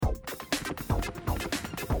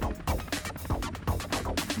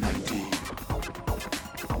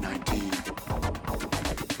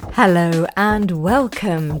Hello and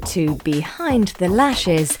welcome to Behind the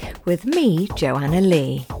Lashes with me, Joanna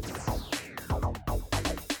Lee.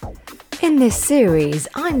 In this series,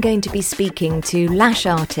 I'm going to be speaking to lash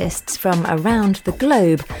artists from around the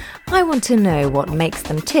globe. I want to know what makes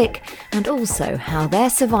them tick and also how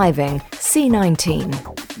they're surviving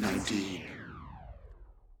C19.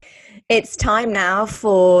 It's time now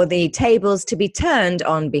for the tables to be turned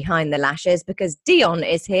on Behind the Lashes because Dion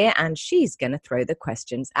is here and she's going to throw the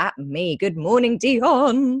questions at me. Good morning,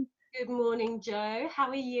 Dion. Good morning, Jo. How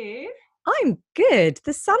are you? I'm good.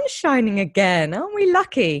 The sun's shining again. Aren't we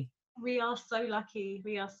lucky? We are so lucky.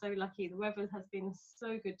 We are so lucky. The weather has been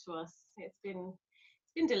so good to us. It's been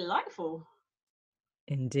delightful.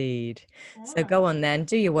 Indeed. Yeah. So go on then,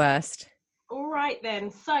 do your worst. All right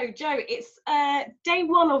then. So, Jo, it's day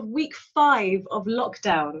 1 of week 5 of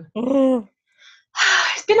lockdown. Oh.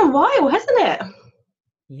 It's been a while, hasn't it?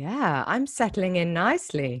 Yeah, I'm settling in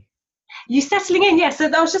nicely. You settling in? Yeah.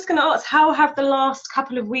 So I was just going to ask, how have the last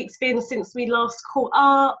couple of weeks been since we last caught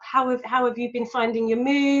up? How have you been finding your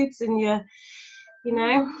moods and your,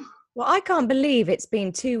 Well, I can't believe it's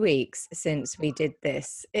been 2 weeks since we did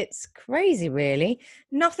this. It's crazy, really.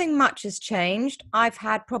 Nothing much has changed. I've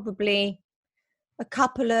had probably a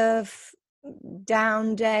couple of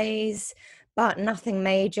down days, but nothing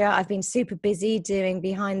major. I've been super busy doing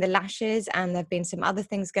Behind the Lashes, and there've been some other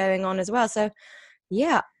things going on as well. So,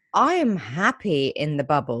 yeah, I am happy in the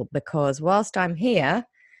bubble because whilst I'm here,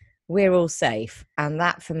 we're all safe. And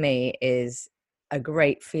that for me is a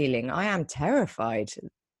great feeling. I am terrified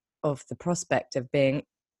of the prospect of being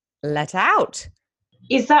let out.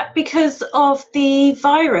 Is that because of the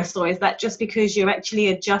virus, or is that just because you're actually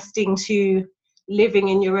adjusting to living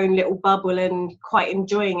in your own little bubble and quite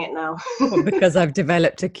enjoying it now? Well, because I've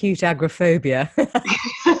developed acute agoraphobia.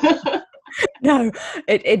 No,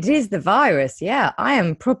 it is the virus. Yeah, I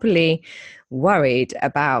am properly worried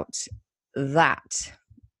about that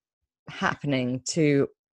happening to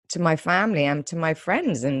my family and to my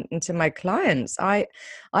friends and to my clients. I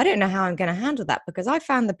don't know how I'm going to handle that because I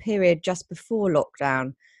found the period just before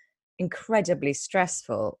lockdown incredibly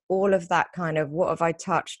stressful. All of that kind of, what have I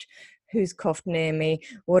touched? Who's coughed near me?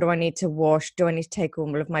 What do I need to wash? Do I need to take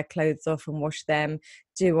all of my clothes off and wash them?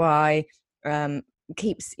 Do I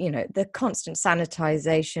keeps, the constant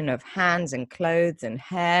sanitization of hands and clothes and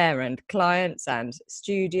hair and clients and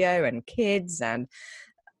studio and kids and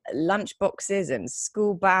lunch boxes and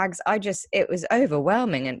school bags. It was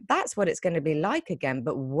overwhelming, and that's what it's going to be like again,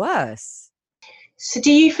 but worse. So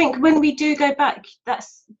do you think when we do go back,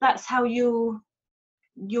 that's how you'll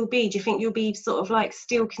be? Do you think you'll be sort of like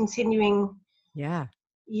still continuing? Yeah.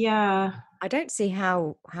 I don't see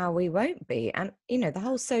how we won't be. And, the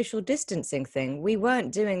whole social distancing thing, we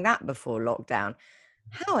weren't doing that before lockdown.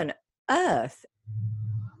 How on earth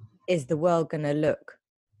is the world going to look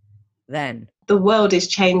then? The world is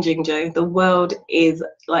changing, Jo. The world is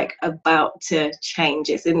like about to change.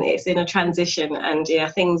 It's in a transition, and yeah,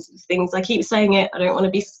 things. I keep saying it. I don't want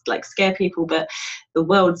to be like scare people, but the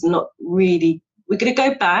world's not really. We're going to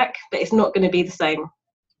go back, but it's not going to be the same.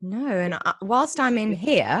 No, and whilst I'm in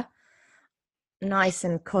here, nice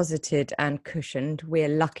and cosseted and cushioned. We're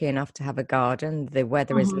lucky enough to have a garden. The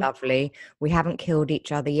weather is lovely. We haven't killed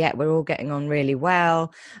each other yet. We're all getting on really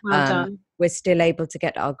well. Well done. We're still able to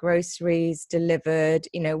get our groceries delivered.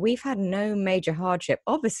 We've had no major hardship.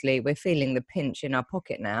 Obviously, we're feeling the pinch in our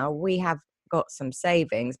pocket now. We have got some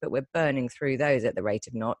savings, but we're burning through those at the rate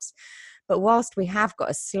of knots. But whilst we have got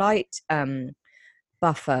a slight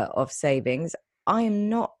buffer of savings, I am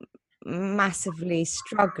not massively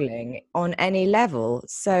struggling on any level.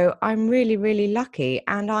 So I'm really, really lucky,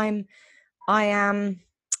 and I am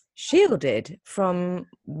shielded from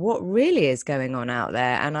what really is going on out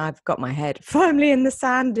there, and I've got my head firmly in the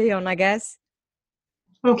sand, Dion, I guess.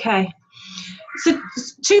 Okay. So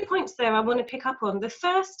 2 points there I want to pick up on. The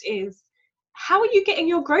first is, how are you getting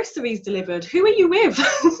your groceries delivered? Who are you with?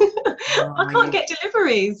 I can't get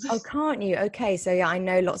deliveries. Oh, can't you? Okay, so yeah, I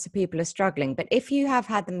know lots of people are struggling, but if you have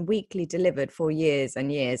had them weekly delivered for years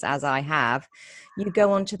and years, as I have, you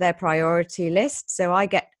go onto their priority list. So I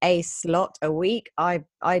get a slot a week. I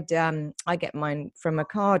get mine from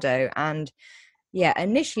Ocado, and yeah,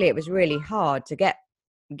 initially it was really hard to get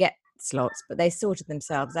slots, but they sorted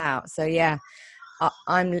themselves out. So yeah,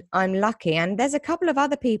 I'm lucky, and there's a couple of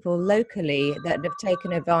other people locally that have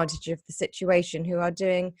taken advantage of the situation who are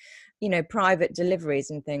doing you know, private deliveries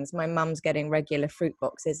and things. My mum's getting regular fruit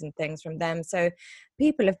boxes and things from them. So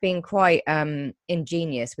people have been quite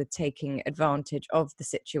ingenious with taking advantage of the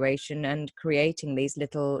situation and creating these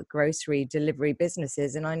little grocery delivery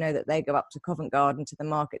businesses. And I know that they go up to Covent Garden to the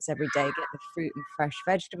markets every day, get the fruit and fresh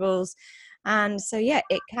vegetables. And so, yeah,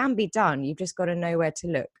 it can be done. You've just got to know where to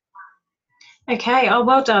look. Okay. Oh,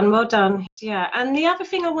 well done. Well done. Yeah. And the other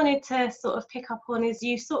thing I wanted to sort of pick up on is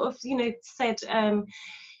you sort of, you know, said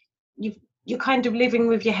you're kind of living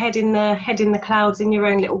with your head in the clouds in your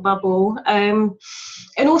own little bubble. And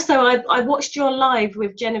also I watched your live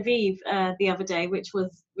with Genevieve the other day, which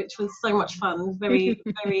was so much fun. Very,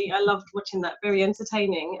 very, I loved watching that, very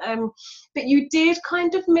entertaining. But you did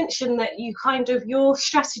kind of mention that your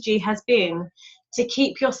strategy has been to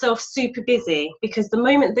keep yourself super busy, because the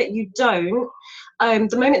moment that you don't,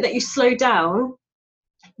 the moment that you slow down,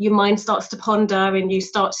 your mind starts to ponder and you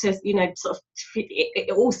start to, you know, sort of,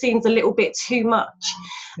 it all seems a little bit too much.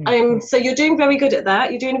 So you're doing very good at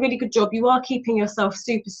that. You're doing a really good job. You are keeping yourself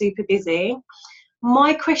super, super busy.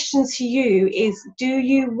 My question to you is, do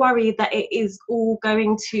you worry that it is all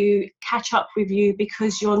going to catch up with you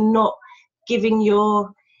because you're not giving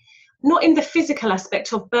not in the physical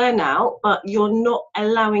aspect of burnout, but you're not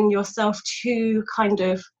allowing yourself to kind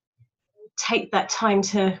of take that time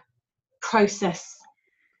to process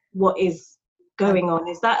what is going on?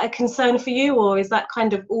 Is that a concern for you, or is that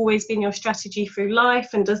kind of always been your strategy through life,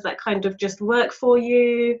 and does that kind of just work for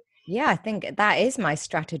you? Yeah, I think that is my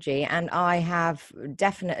strategy, and I have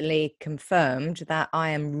definitely confirmed that I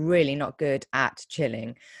am really not good at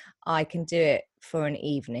chilling. I can do it for an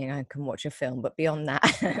evening, I can watch a film, but beyond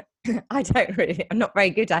that I'm not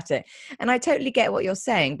very good at it. And I totally get what you're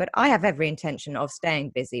saying, but I have every intention of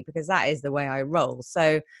staying busy because that is the way I roll.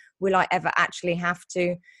 So will I ever actually have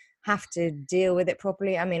to deal with it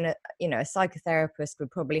properly? I mean, you know, a psychotherapist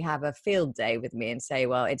would probably have a field day with me and say,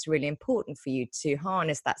 well, it's really important for you to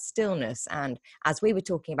harness that stillness. And as we were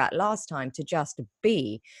talking about last time, to just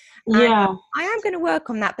be. Yeah. And I am going to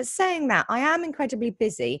work on that. But saying that, I am incredibly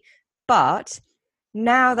busy. But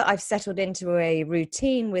now that I've settled into a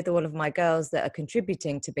routine with all of my girls that are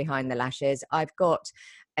contributing to Behind the Lashes, I've got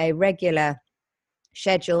a regular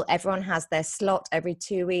schedule. Everyone has their slot every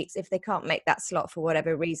 2 weeks. If they can't make that slot for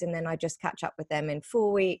whatever reason, then I just catch up with them in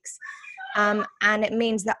 4 weeks. And it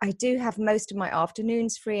means that I do have most of my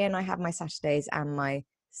afternoons free, and I have my Saturdays and my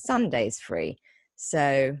Sundays free.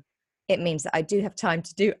 So it means that I do have time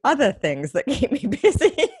to do other things that keep me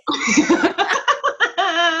busy.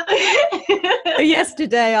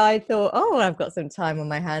 Yesterday I thought, oh, I've got some time on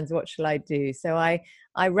my hands. What shall I do? So I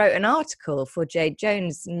wrote an article for Jade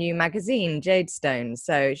Jones' new magazine, Jadestone.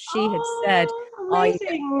 So she had said,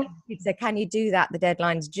 she'd said, can you do that? The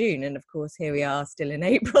deadline's June. And of course, here we are still in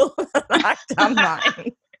April. I've done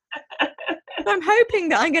mine. So I'm hoping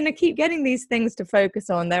that I'm going to keep getting these things to focus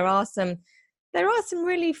on. There are some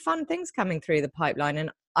really fun things coming through the pipeline. And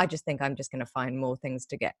I just think I'm just going to find more things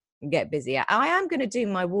to get busy at. I am going to do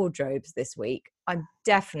my wardrobes this week. I'm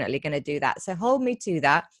definitely going to do that. So hold me to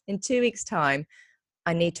that. In 2 weeks' time,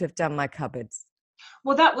 I need to have done my cupboards.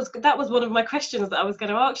 Well, that was one of my questions that I was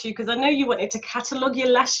going to ask you, because I know you wanted to catalogue your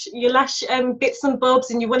lash bits and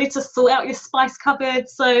bobs, and you wanted to sort out your spice cupboard.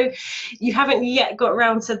 So you haven't yet got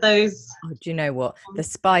around to those. Oh, do you know what? The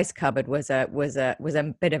spice cupboard was a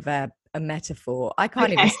bit of a metaphor. I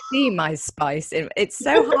can't even see my spice. It's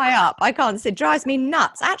so high up. I can't see. It drives me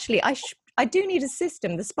nuts. Actually, I do need a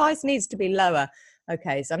system. The spice needs to be lower.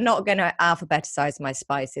 Okay, so I'm not going to alphabetize my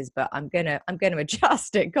spices, but I'm going to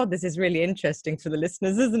adjust it. God, this is really interesting for the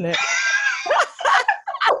listeners, isn't it?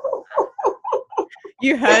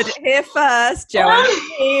 You heard it here first. Joanne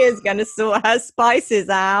is going to sort her spices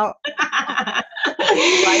out.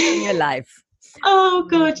 Right in your life. Oh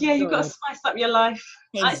God, yeah, you've got to spice up your life.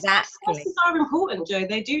 Exactly. Spices are important, Jo.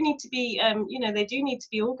 They do need to be, they do need to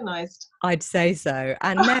be organised. I'd say so.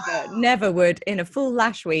 And never would, in a full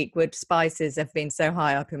lash week, would spices have been so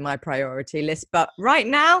high up in my priority list. But right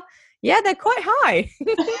now, yeah, they're quite high.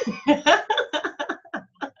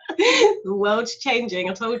 The world's changing,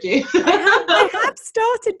 I told you. I have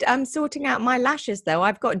started sorting out my lashes though.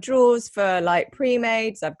 I've got drawers for like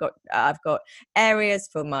pre-mades. I've got areas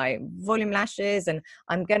for my volume lashes, and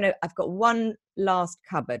I've got one last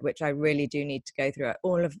cupboard which I really do need to go through.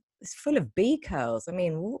 It's full of bee curls. I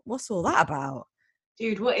mean, what's all that about?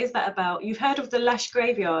 Dude, what is that about? You've heard of the lash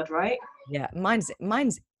graveyard, right? Yeah, mine's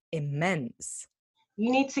immense. You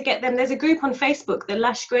need to get them. There's a group on Facebook, the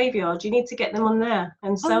Lash Graveyard. You need to get them on there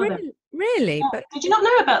and sell them. Really? Yeah. But did you not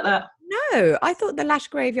know about that? No, I thought the Lash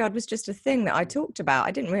Graveyard was just a thing that I talked about.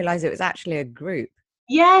 I didn't realize it was actually a group.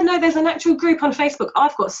 Yeah, no, there's an actual group on Facebook.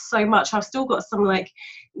 I've got so much. I've still got some like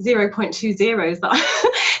 0.20s that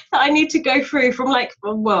that I need to go through from like,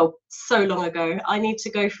 well, so long ago. I need to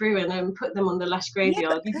go through and put them on the Lash Yeah, but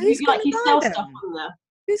Graveyard. who's going Like to you buy sell stuff them? on there.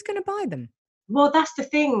 Who's going to buy them? Well, that's the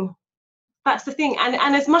thing. That's the thing. And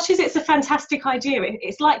as much as it's a fantastic idea,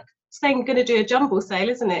 it's like saying you're going to do a jumble sale,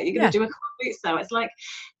 isn't it? You're going Yeah. to do a boot sale. It's like,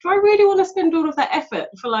 do I really want to spend all of that effort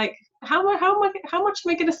for like, how much am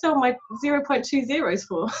I going to sell my 0.20s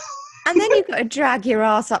for? And then you've got to drag your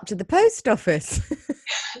ass up to the post office.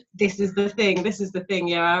 This is the thing. This is the thing.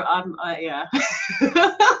 Yeah, yeah.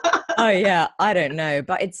 Oh yeah, I don't know,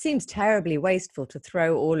 but it seems terribly wasteful to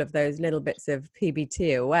throw all of those little bits of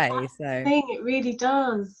PBT away. That's the So thing. It really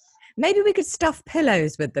does. maybe we could stuff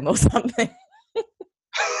pillows with them or something.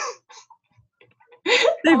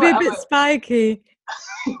 They'd be a bit spiky.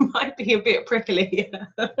 Might be a bit prickly.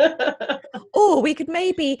 Or we could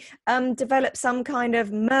maybe develop some kind of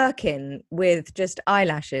merkin with just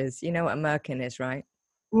eyelashes. You know what a merkin is, right?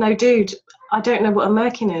 No, dude, I don't know what a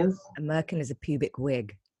merkin is. A merkin is a pubic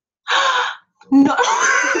wig. No.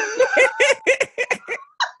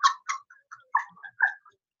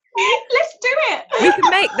 Let's do it. We can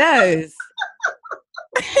make those.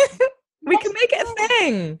 We can make it a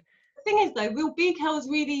thing. The thing is, though, will decals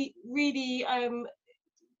really, really,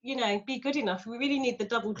 be good enough? We really need the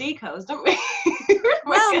double decals, don't we?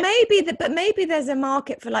 Well, but maybe there's a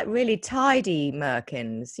market for like really tidy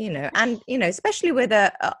merkins, and especially with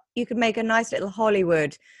you could make a nice little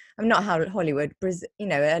Hollywood. I'm not Hollywood,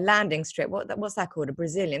 a landing strip. What's that called? A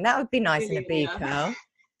Brazilian. That would be nice in a B curl.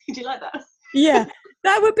 Did you like that? Yeah,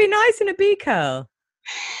 that would be nice in a B curl.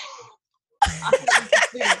 I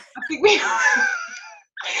think we.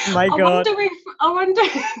 Oh my God. I wonder.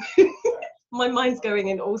 My mind's going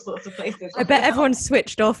in all sorts of places. I bet everyone's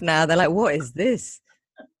switched off now. They're like, "What is this?"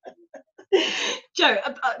 Jo,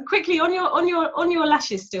 quickly on your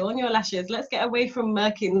lashes still on your lashes. Let's get away from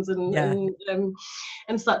merkins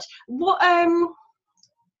and such. What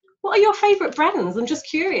are your favourite brands? I'm just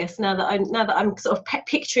curious now that I'm sort of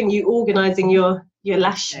picturing you organising your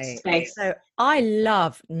lash space. So I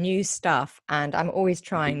love new stuff, and I'm always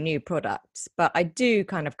trying new products, but I do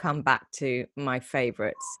kind of come back to my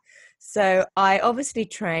favourites. So I obviously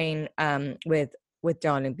train with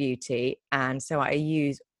Darling Beauty, and so I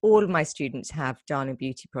use all of my students have Darling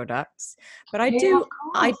Beauty products, but I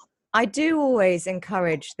do always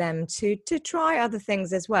encourage them to try other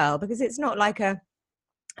things as well, because it's not like a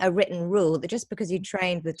written rule that just because you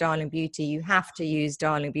trained with Darling Beauty you have to use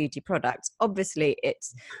Darling Beauty products. Obviously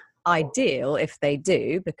it's ideal if they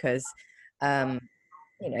do, because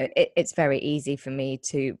it's very easy for me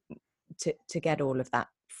to get all of that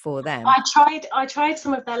for them. I tried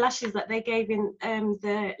some of their lashes that they gave in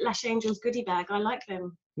the Lash Angels goodie bag. I like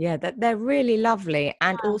them. Yeah, they're really lovely.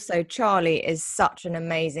 And also Charlie is such an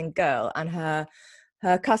amazing girl, and her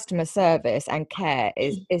customer service and care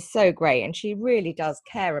is so great, and she really does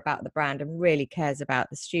care about the brand and really cares about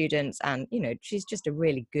the students, and she's just a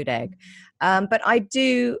really good egg. But I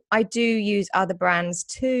do use other brands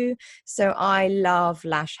too. So I love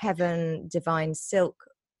Lash Heaven Divine Silk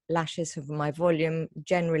lashes for my volume.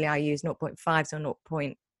 Generally I use 0.5s or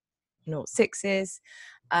 0.06s.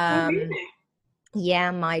 Really?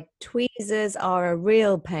 Yeah, my tweezers are a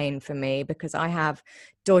real pain for me because I have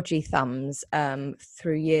dodgy thumbs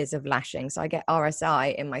through years of lashing. So I get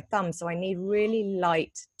RSI in my thumb. So I need really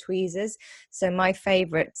light tweezers. So my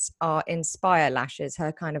favorites are Inspire lashes,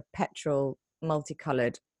 her kind of petrol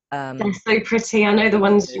multicolored. They're so pretty. I know the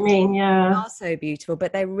ones you mean. Yeah. They are so beautiful,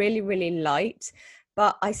 but they're really, really light.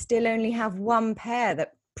 But I still only have one pair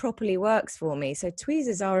that properly works for me. So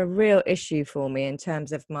tweezers are a real issue for me in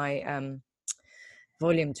terms of my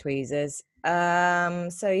volume tweezers.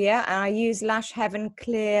 So yeah, and I use Lash Heaven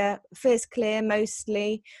Fierce Clear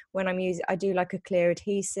mostly when I'm using. I do like a clear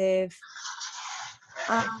adhesive.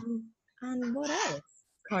 And what else?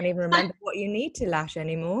 Can't even remember what you need to lash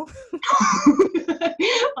anymore.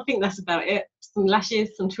 I think that's about it. Some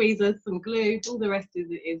lashes, some tweezers, some glue. All the rest is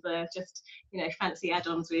just fancy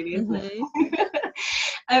add-ons, really, isn't it?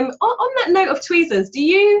 On that note of tweezers,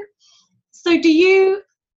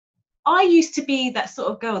 I used to be that sort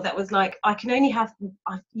of girl that was like, I can only have,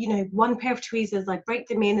 one pair of tweezers. I'd break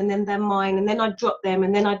them in and then they're mine, and then I'd drop them,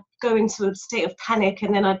 and then I'd go into a state of panic,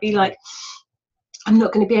 and then I'd be like, I'm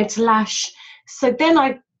not going to be able to lash. So then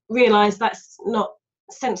I realised that's not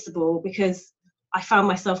sensible, because I found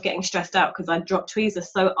myself getting stressed out because I dropped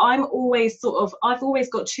tweezers. So I'm always I've always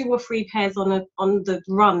got 2 or 3 pairs on the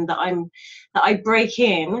run that I break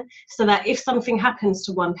in, so that if something happens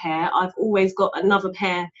to one pair, I've always got another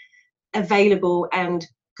pair available and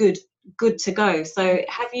good good to go. So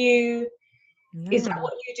have you, is that No.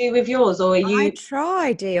 what you do with yours, or are I you?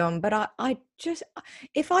 try, Dion, but I just,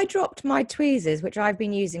 if I dropped my tweezers, which I've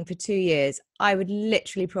been using for 2 years, I would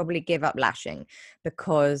literally probably give up lashing,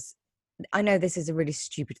 because I know this is a really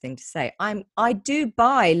stupid thing to say. I do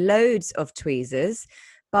buy loads of tweezers,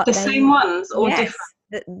 The but same then ones or yes,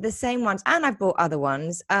 different? the same ones, and I've bought other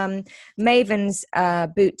ones. Maven's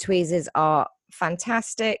boot tweezers are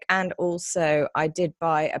fantastic, and also I did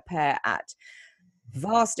buy a pair at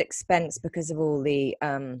vast expense because of all the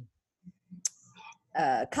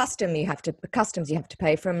customs you have to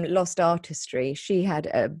pay from Lost Artistry. She had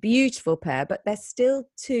a beautiful pair, but they're still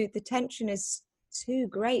the tension is too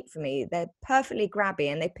great for me. They're perfectly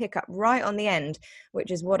grabby and they pick up right on the end,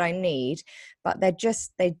 which is what I need. But they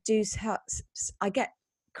do I get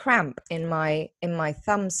cramp in my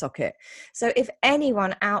thumb socket. So if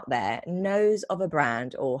anyone out there knows of a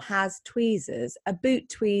brand or has tweezers, a boot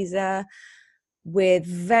tweezer with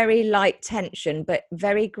very light tension but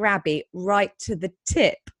very grabby right to the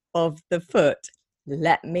tip of the foot,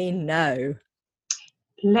 let me know.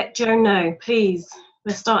 Let Joe know, please.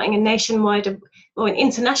 We're starting a nationwide or an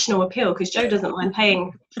international appeal, because Joe doesn't mind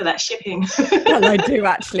paying for that shipping. Well, I do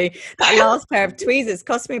actually. That last pair of tweezers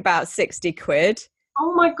cost me about 60 quid.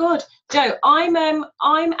 Oh my God, Joe, I'm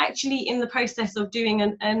actually in the process of doing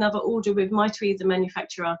another order with my tweezer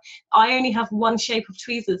manufacturer. I only have one shape of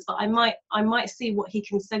tweezers, but I might see what he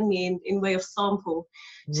can send me in way of sample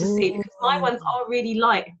to see, because my Ooh. ones are really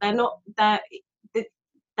light. They're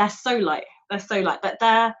so light. They're so light, but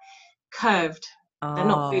they're curved. They're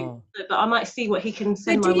not boots. Oh. But I might see what he can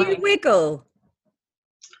So send do my you way. wiggle?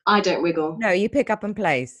 I don't wiggle. No, you pick up and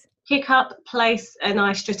place. Pick up, place, and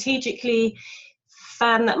I strategically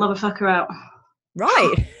fan that motherfucker out.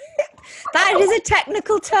 Right. That is a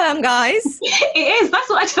technical term, guys. It is. That's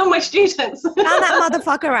what I tell my students. Fan that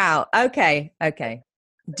motherfucker out. Okay.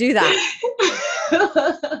 Do that.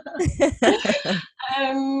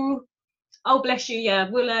 Oh, bless you. Yeah,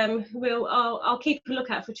 I'll keep a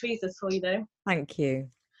lookout for tweezers for you, though. Thank you.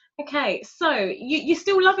 Okay, so you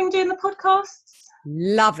still loving doing the podcasts?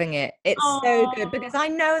 Loving it. It's so good, Oh, because I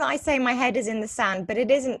know that I say my head is in the sand, but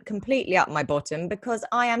it isn't completely up my bottom, because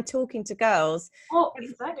I am talking to girls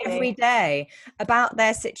exactly. every day about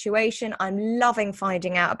their situation. I'm loving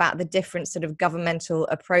finding out about the different sort of governmental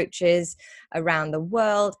approaches around the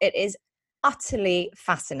world. It is utterly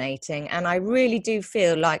fascinating, and I really do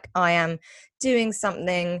feel like I am doing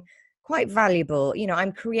something quite valuable. You know,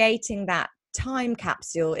 I'm creating that time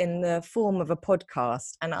capsule in the form of a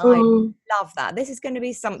podcast, and I love that. This is going to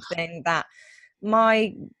be something that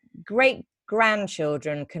my great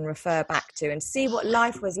grandchildren can refer back to and see what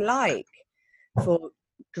life was like for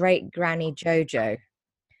great granny Jojo.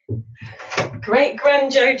 Great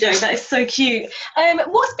grand Jojo, that is so cute.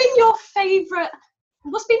 What's been your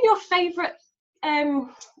favorite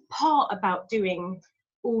part about doing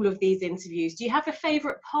all of these interviews? Do you have a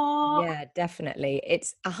favorite part? Yeah, definitely.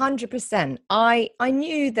 It's 100%. I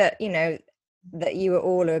knew that, you know, that you were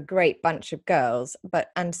all a great bunch of girls,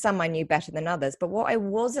 and some I knew better than others. But what I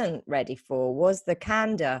wasn't ready for was the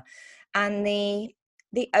candor and the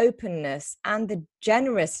openness and the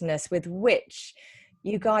generousness with which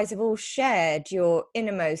you guys have all shared your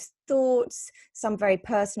innermost thoughts, some very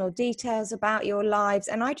personal details about your lives.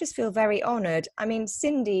 And I just feel very honored. I mean,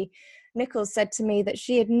 Cindy Nichols said to me that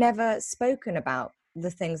she had never spoken about the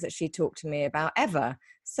things that she talked to me about ever.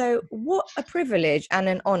 So what a privilege and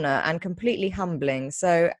an honor, and completely humbling.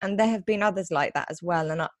 So, and there have been others like that as well.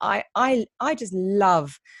 And I just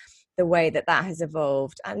love the way that has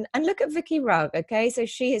evolved. And look at Vicky Rugg. Okay. So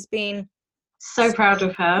she has been so proud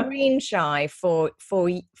of her. Screen shy for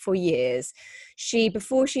years.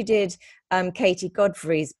 Before she did Katie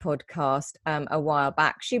Godfrey's podcast a while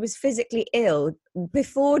back, she was physically ill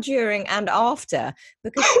before, during, and after,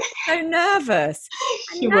 because she was so nervous.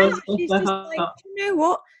 And now she's just like, you know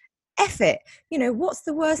what? F it. You know, what's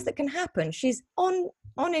the worst that can happen? She's on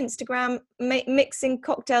Instagram mixing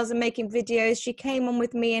cocktails and making videos. She came on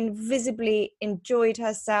with me and visibly enjoyed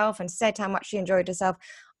herself and said how much she enjoyed herself.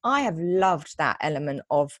 I have loved that element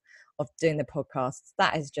of doing the podcasts.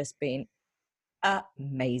 That has just been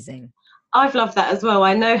amazing. I've loved that as well.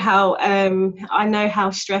 I know how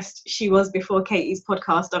stressed she was before Katie's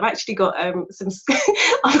podcast. I've actually got some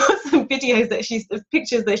I've got some videos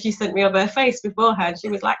pictures that she sent me of her face beforehand. She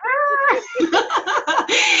was like,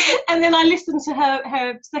 and then I listened to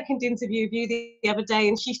her second interview of you the other day,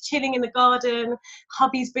 and she's chilling in the garden.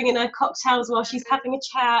 Hubby's bringing her cocktails while she's having a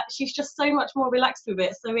chat. She's just so much more relaxed with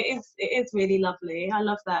it. So it is really lovely. I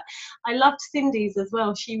love that. I loved Cindy's as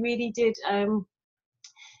well. She really did.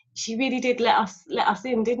 she really did let us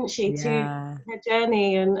in, didn't she, to Yeah. her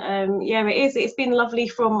journey. And yeah, it's been lovely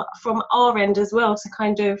from our end as well to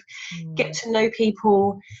kind of get Mm. to know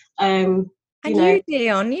people. You And know, you,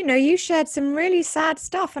 Dion, you shared some really sad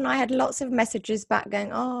stuff, and I had lots of messages back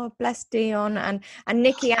going, "Oh, bless Dion," and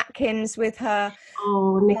Nikki Atkins with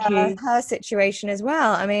oh, Nikki, her situation as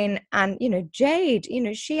well. I mean, and Jade,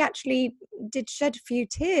 she actually did shed a few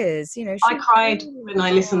tears. I She cried really, when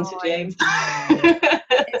I listened to oh, I James. know.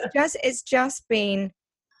 It's just been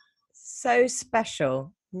so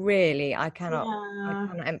special. Really, I Yeah. cannot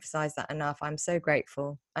emphasize that enough. I'm so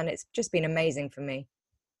grateful, and it's just been amazing for me.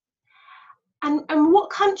 And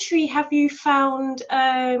what country have you found?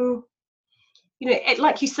 Like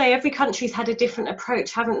you say, every country's had a different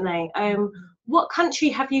approach, haven't they? What country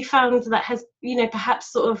have you found that has,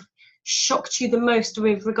 perhaps sort of shocked you the most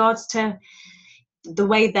with regards to the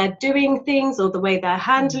way they're doing things, or the way they're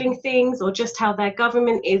handling things, or just how their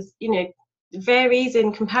government is, varies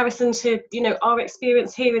in comparison to, our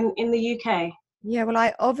experience here in the UK? Yeah, well,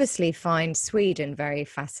 I obviously find Sweden very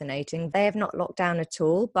fascinating. They have not locked down at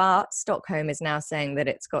all, but Stockholm is now saying that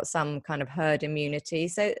it's got some kind of herd immunity.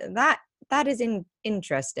 So that is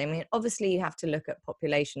interesting. I mean, obviously, you have to look at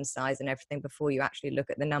population size and everything before you actually look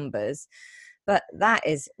at the numbers. But that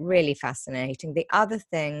is really fascinating. The other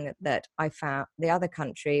thing that I found, the other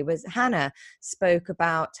country, was Hannah spoke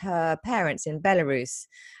about her parents in Belarus,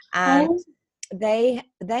 and Oh, they're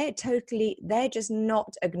just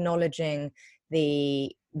not acknowledging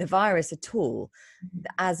the virus at all.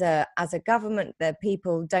 As a government, the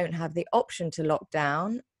people don't have the option to lock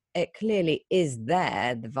down. It clearly is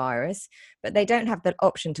there, the virus, but they don't have the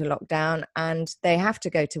option to lock down, and they have to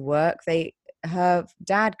go to work. Her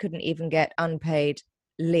dad couldn't even get unpaid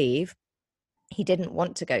leave. He didn't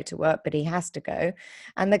want to go to work, but he has to go.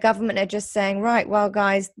 And the government are just saying, right, well,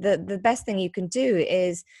 guys, the best thing you can do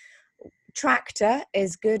is tractor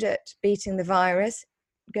is good at beating the virus.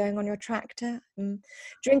 Going on your tractor,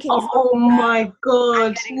 drinking oh vodka my and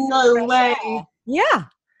God, getting some no fresh air. way. Yeah.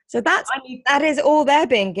 So I need that is all they're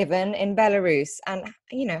being given in Belarus. And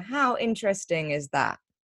how interesting is that?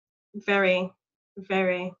 very,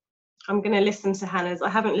 very. I'm going to listen to Hannah's. I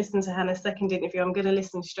haven't listened to Hannah's second interview. I'm going to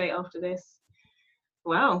listen straight after this.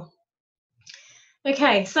 Wow.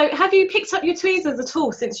 Okay, so have you picked up your tweezers at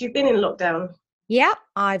all since you've been in lockdown? Yeah,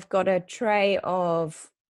 I've got a tray of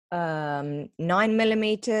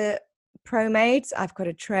 9mm Pro Maids. I've got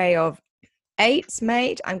a tray of 8s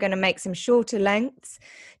made. I'm going to make some shorter lengths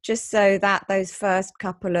just so that those first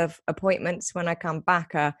couple of appointments when I come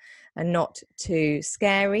back are not too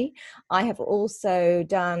scary. I have also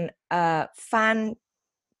done fan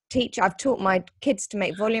teach. I've taught my kids to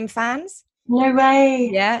make volume fans. No way.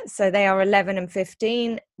 Yeah, so they are 11 and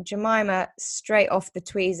 15. Jemima, straight off the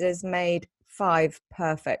tweezers, made 5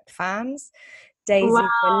 perfect fans. Daisy, were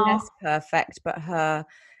Wow. less perfect, but her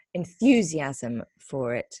enthusiasm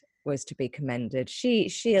for it was to be commended.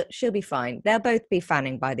 She'll be fine. They'll both be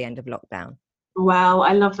fanning by the end of lockdown. Wow,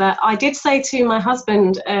 I love that. I did say to my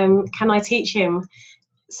husband, can I teach him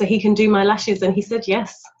so he can do my lashes? And he said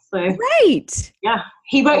yes. So Great. yeah,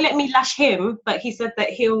 he won't let me lash him, but he said that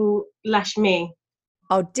he'll lash me.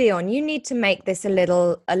 Oh, Dion, you need to make this a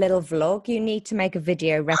little vlog. You need to make a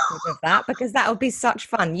video record of that, because that will be such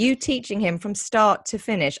fun. You teaching him from start to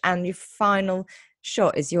finish, and your final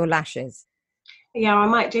shot is your lashes. Yeah, I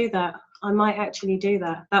might do that. I might actually do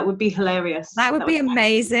that. That would be hilarious. That would be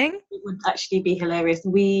amazing. It would actually be hilarious.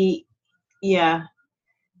 Yeah,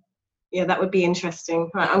 yeah, that would be interesting.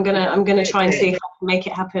 Right, I'm gonna try and see if I can make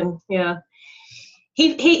it happen. Yeah.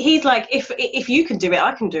 He's like, if you can do it,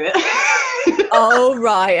 I can do it. Oh,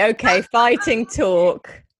 right. Okay. Fighting talk.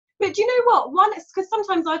 But do you know what? Because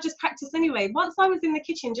sometimes I just practice anyway. Once I was in the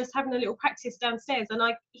kitchen just having a little practice downstairs, and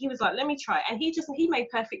he was like, let me try it. And he made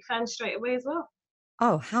perfect fans straight away as well.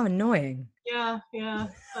 Oh, how annoying. Yeah, yeah.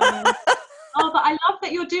 Oh, but I love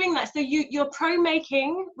that you're doing that. So you're pro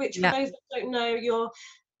making, which for Yeah. those that don't know, you're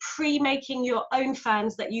pre-making your own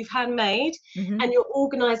fans that you've handmade, Mhm. and you're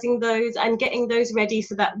organizing those and getting those ready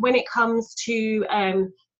so that when it comes to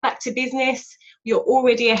back to business, you're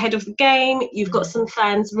already ahead of the game. You've got some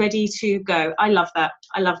fans ready to go. I love that.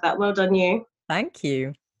 I love that. Well done, you. Thank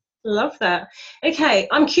you. Love that. Okay,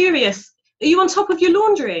 I'm curious. Are you on top of your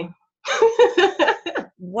laundry?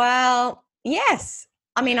 Well, yes.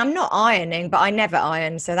 I mean, I'm not ironing, but I never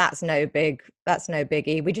iron, so that's no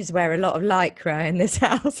biggie. We just wear a lot of lycra in this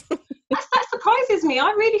house. That surprises me. I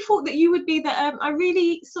really thought that you would be that. I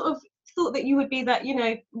really sort of thought that you would be that.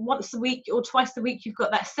 Once a week or twice a week, you've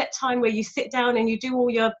got that set time where you sit down and you do all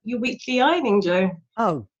your weekly ironing, Jo.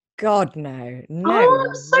 Oh God, no, no Oh,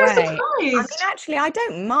 I'm so way. I mean, surprised. actually, I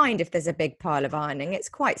don't mind if there's a big pile of ironing. It's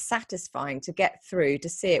quite satisfying to get through, to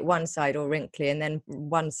see it one side all wrinkly and then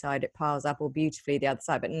one side it piles up all beautifully the other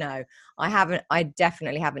side. But no, I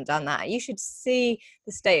definitely haven't done that. You should see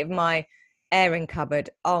the state of my airing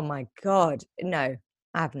cupboard. Oh my God. No,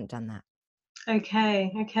 I haven't done that.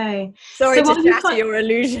 Okay, okay. Sorry So to while you shatter your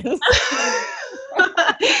illusions.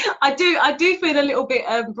 I do feel a little bit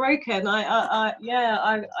broken. Yeah,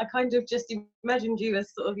 I kind of just imagined you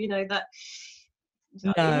as sort of, that.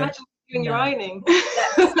 No, Imagine doing your no. ironing.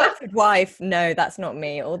 Stepford wife, no, that's not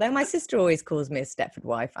me. Although my sister always calls me a Stepford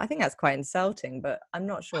wife. I think that's quite insulting, but I'm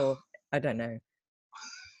not sure. I don't know.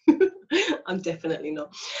 I'm definitely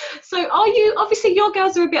not. So are you, obviously your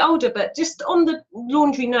girls are a bit older, but just on the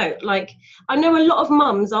laundry note, like I know a lot of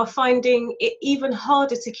mums are finding it even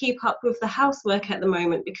harder to keep up with the housework at the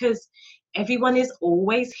moment because everyone is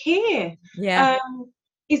always here. Yeah. Um,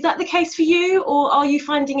 is that the case for you, or are you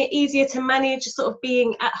finding it easier to manage sort of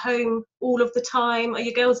being at home all of the time? Are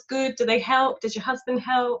your girls good? Do they help? Does your husband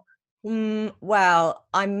help? Well,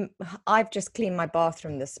 I've just cleaned my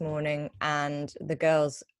bathroom this morning and the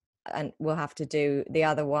girls and will have to do the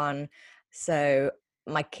other one. So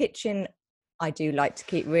my kitchen I do like to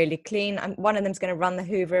keep really clean. One of them's going to run the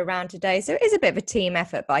Hoover around today. So it is a bit of a team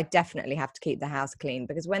effort, but I definitely have to keep the house clean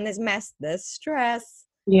because when there's mess, there's stress.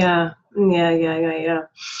 Yeah.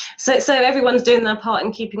 So everyone's doing their part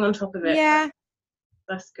in keeping on top of it. Yeah.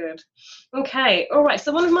 That's good. Okay, all right.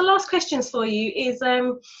 So one of my last questions for you is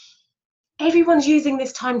everyone's using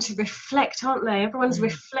this time to reflect, aren't they? Everyone's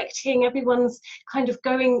reflecting, everyone's kind of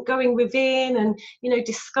going within and,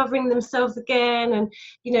 discovering themselves again and,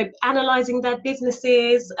 analysing their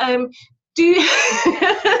businesses. Do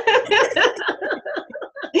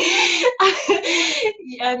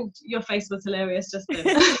your face was hilarious just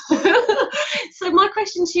then. So my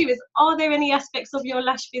question to you is, are there any aspects of your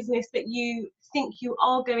lash business that you think you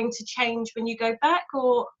are going to change when you go back,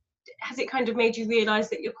 or has it kind of made you realize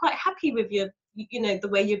that you're quite happy with the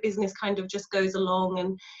way your business kind of just goes along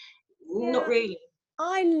and not Yeah. really?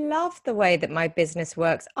 I love the way that my business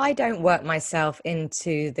works. I don't work myself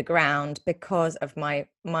into the ground because of my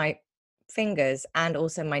fingers and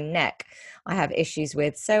also my neck I have issues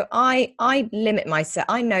with. So I limit myself.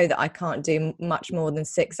 I know that I can't do much more than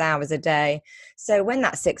 6 hours a day. So when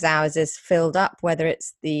that 6 hours is filled up, whether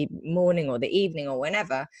it's the morning or the evening or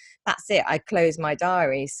whenever, that's it. I close my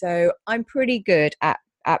diary. So I'm pretty good at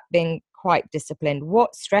being quite disciplined.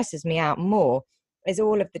 What stresses me out more is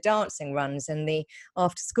all of the dancing runs and the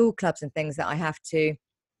after school clubs and things that I have to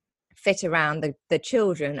fit around the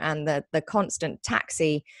children and the constant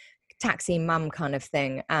taxi mum kind of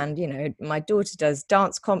thing. And my daughter does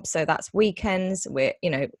dance comps, so that's weekends.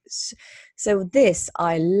 So this,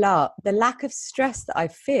 I love the lack of stress that I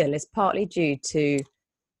feel is partly due to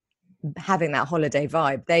having that holiday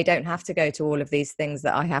vibe. They don't have to go to all of these things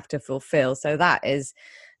that I have to fulfill. So that is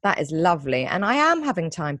lovely. And I am having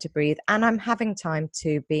time to breathe and I'm having time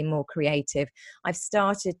to be more creative. I've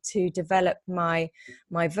started to develop my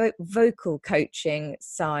vocal coaching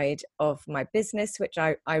side of my business, which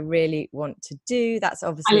I really want to do. That's I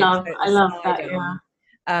obviously a love total I love side that. Yeah.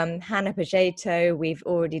 Hannah Pageto, we've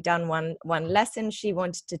already done one lesson. She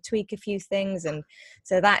wanted to tweak a few things, and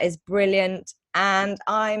so that is brilliant. And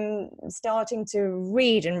I'm starting to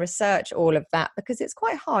read and research all of that because it's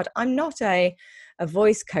quite hard. I'm not a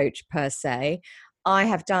voice coach per se. I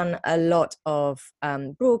have done a lot of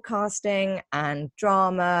broadcasting and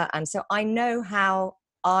drama, and so I know how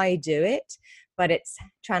I do it, but it's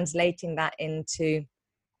translating that into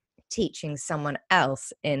teaching someone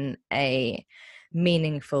else in a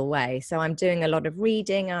meaningful way. So I'm doing a lot of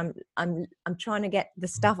reading. I'm trying to get the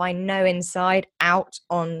stuff I know inside out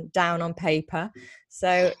down on paper.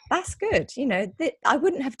 So that's good. I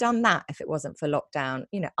wouldn't have done that if it wasn't for lockdown.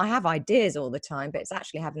 I have ideas all the time, but it's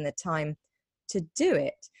actually having the time to do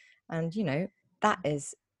it. And that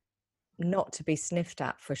is not to be sniffed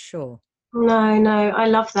at for sure. No, I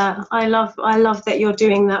love that. I love that you're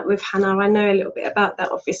doing that with Hannah. I know a little bit about that,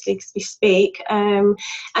 obviously, because we speak. And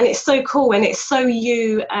it's so cool and it's so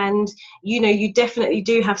you, and you definitely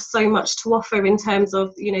do have so much to offer in terms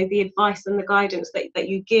of the advice and the guidance that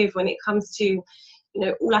you give when it comes to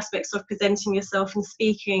all aspects of presenting yourself and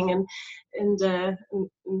speaking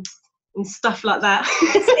and stuff like that.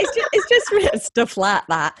 It's just real stuff like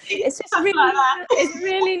that. It's just Stuff like that. it's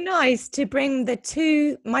really nice to bring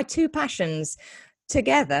my two passions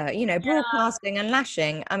together. Broadcasting and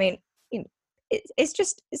lashing. I mean, it's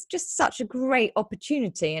just such a great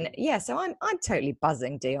opportunity, and yeah. So I'm totally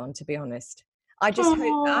buzzing, Dion. To be honest, I just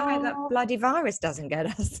hope that Aww. bloody virus doesn't get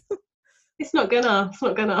us. It's not gonna.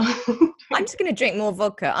 I'm just going to drink more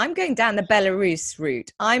vodka. I'm going down the Belarus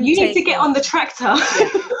route. You need to get on the tractor. Yeah,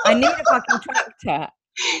 I need a fucking tractor.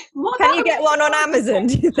 Can you get one on Amazon,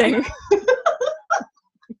 do you think?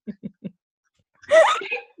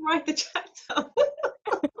 Ride the tractor.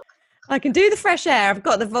 I can do the fresh air. I've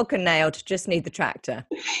got the vodka nailed. Just need the tractor.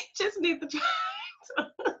 Just need the tractor.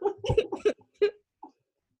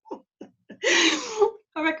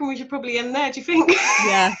 I reckon we should probably end there. Do you think?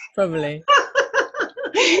 Yeah, probably.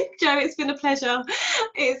 Jo, it's been a pleasure.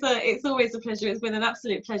 It's always a pleasure. It's been an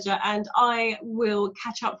absolute pleasure, and I will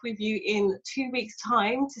catch up with you in 2 weeks'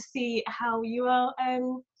 time to see how you are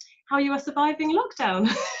surviving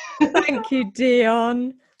lockdown. Thank you,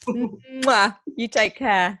 Dion. Mwah. You take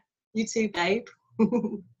care. You too, babe.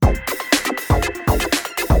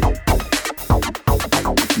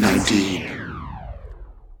 19.